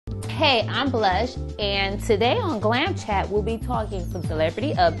Hey, I'm Blush, and today on Glam Chat, we'll be talking some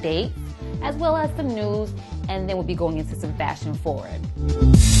celebrity updates, as well as some news, and then we'll be going into some fashion forward.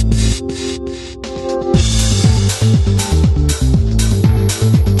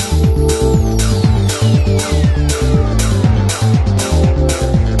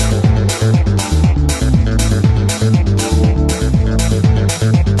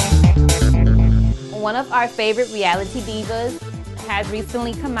 One of our favorite reality divas has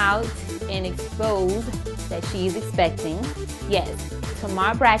recently come out and exposed that she is expecting. Yes,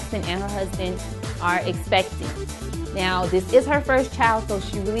 Tamar Braxton and her husband are expecting. Now, this is her first child, so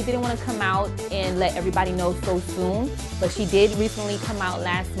she really didn't want to come out and let everybody know so soon, but she did recently come out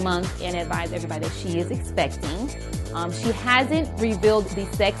last month and advise everybody that she is expecting. She hasn't revealed the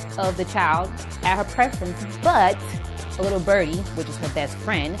sex of the child at her preference, but a little birdie, which is her best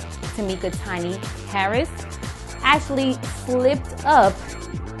friend, Tamika Tiny Harris, actually slipped up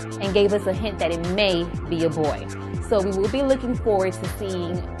and gave us a hint that it may be a boy. So we will be looking forward to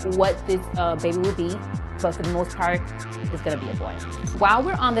seeing what this baby will be, but for the most part, it's gonna be a boy. While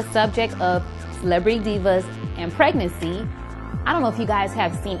we're on the subject of celebrity divas and pregnancy, I don't know if you guys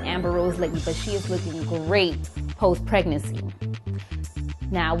have seen Amber Rose lately, but she is looking great post-pregnancy.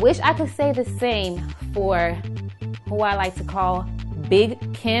 Now, I wish I could say the same for who I like to call Big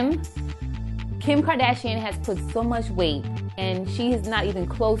Kim. Kim Kardashian has put so much weight, and she is not even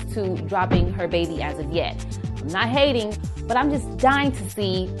close to dropping her baby as of yet. I'm not hating, but I'm just dying to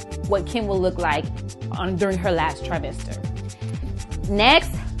see what Kim will look like during her last trimester.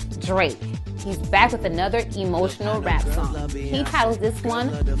 Next, Drake. He's back with another emotional rap song. He titles this one,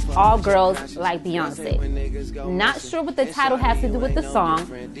 All Girls Like Beyonce. Not sure what the title has to do with the song,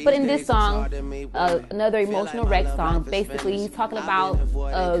 but in this song, another emotional wreck song, basically he's talking about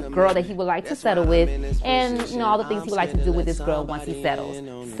a girl that he would like to settle with and all the things he would like to do with this girl once he settles.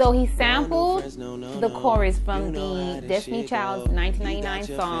 So he sampled the chorus from the Destiny Child's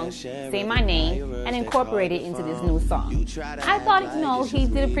 1999 song, Say My Name, and incorporated it into this new song. I thought, he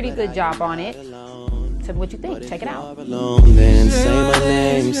did a pretty good job on it. Tell me what you think. Check it out. Then say my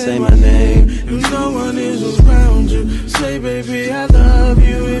name, say my name. If no one is around you, say baby I love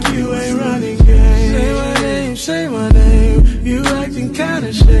you if you ain't running game. Say my name, say my name. You acting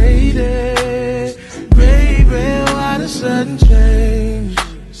kinda shady, baby. Why the sudden change?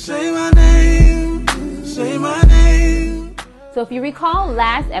 Say my name, say my name. So if you recall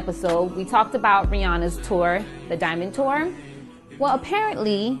last episode, we talked about Rihanna's tour, the Diamond Tour. Well,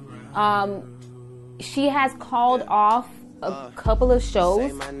 apparently, she has called off a couple of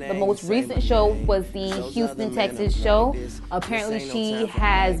shows. The most recent show was the Houston, Texas show. Apparently, she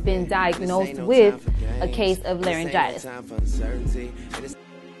has been diagnosed with a case of laryngitis.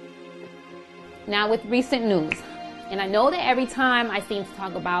 Now, with recent news, and I know that every time I seem to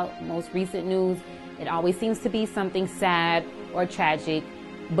talk about most recent news, it always seems to be something sad or tragic,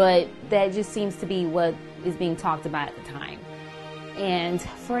 but that just seems to be what is being talked about at the time. And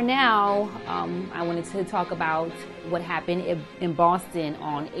for now, I wanted to talk about what happened in Boston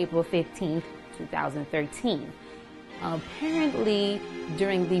on April 15th, 2013. Apparently,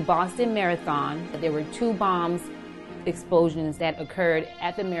 during the Boston Marathon, there were 2 bombs explosions that occurred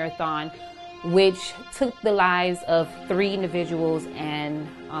at the marathon, which took the lives of 3 individuals, and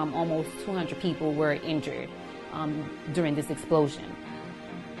almost 200 people were injured during this explosion.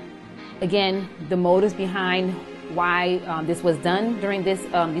 Again, the motives behind why this was done during this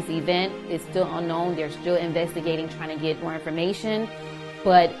event is still unknown. They're still investigating, trying to get more information,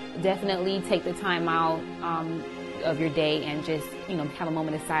 but definitely take the time out of your day and just have a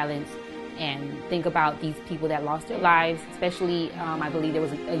moment of silence and think about these people that lost their lives. Especially, I believe there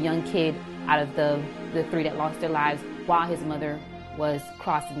was a young kid out of the 3 that lost their lives while his mother was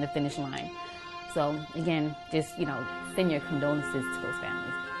crossing the finish line. So again, just send your condolences to those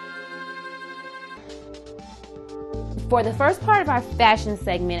families. For the first part of our fashion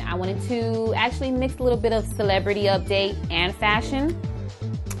segment, I wanted to actually mix a little bit of celebrity update and fashion.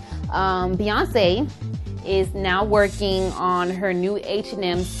 Beyonce is now working on her new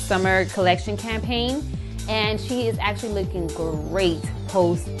H&M summer collection campaign, and she is actually looking great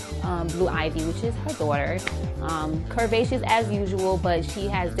post Blue Ivy, which is her daughter. Curvaceous as usual, but she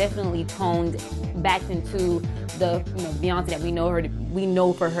has definitely toned back into the Beyonce that we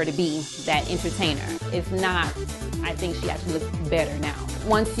know for her to be, that entertainer. If not, I think she actually looks better now.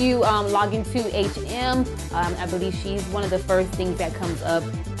 Once you log into H&M, I believe she's one of the first things that comes up.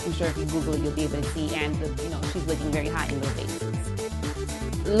 I'm sure if you Google it, you'll be able to see, and she's looking very hot in those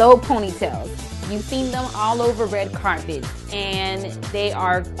faces. Low ponytails. You've seen them all over red carpet, and they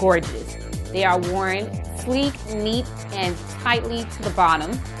are gorgeous. They are worn sleek, neat, and tightly to the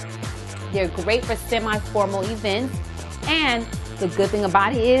bottom. They're great for semi-formal events, and the good thing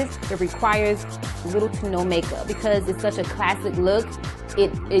about it is it requires little to no makeup because it's such a classic look.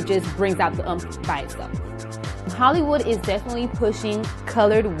 It just brings out the umph by itself. Hollywood is definitely pushing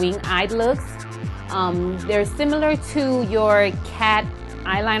colored wing-eyed looks. They're similar to your cat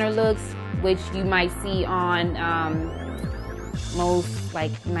eyeliner looks, which you might see on most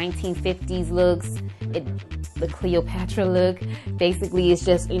like 1950s looks. The Cleopatra look. Basically, it's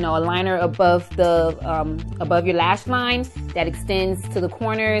just, you know, a liner above the above your lash line that extends to the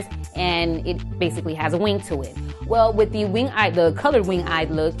corners, and it basically has a wing to it. Well, with the colored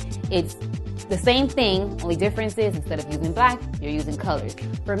wing-eyed look, it's the same thing, only difference is instead of using black, you're using colors.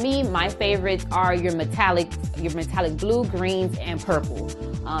 For me, my favorites are your metallic blue, greens, and purple.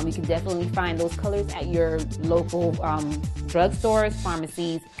 You can definitely find those colors at your local drugstores,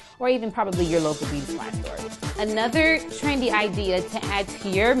 pharmacies, or even probably your local beauty supply store. Another trendy idea to add to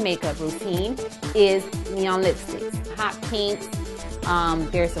your makeup routine is neon lipsticks, hot pinks.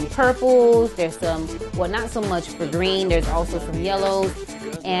 There's some purples, there's some, well, not so much for green, there's also some yellows,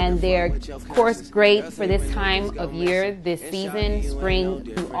 and they're, of course, great for this time of year, this season, spring.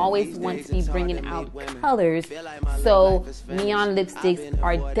 You always want to be bringing out colors, so neon lipsticks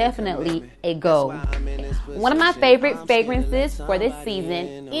are definitely a go. One of my favorite fragrances for this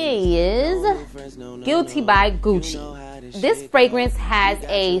season is Guilty by Gucci. This fragrance has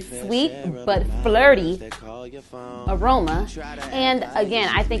a sweet but flirty aroma, and again,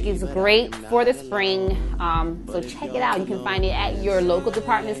 I think it's great for the spring, so check it out. You can find it at your local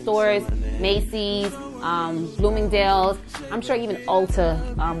department stores, Macy's, Bloomingdale's. I'm sure even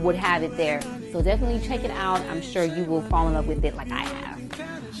Ulta would have it there, so definitely check it out. I'm sure you will fall in love with it like I have.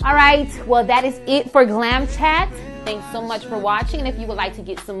 All right, well, that is it for Glam Chat. Thanks so much for watching, and if you would like to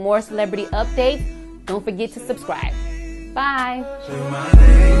get some more celebrity updates, don't forget to subscribe. Bye. Say my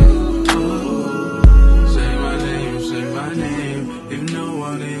name, say my name, say my name, if no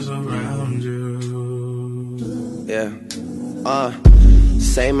one is around you. Yeah.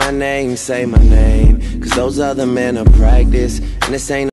 Say my name, 'cause those other men are practice, and this ain't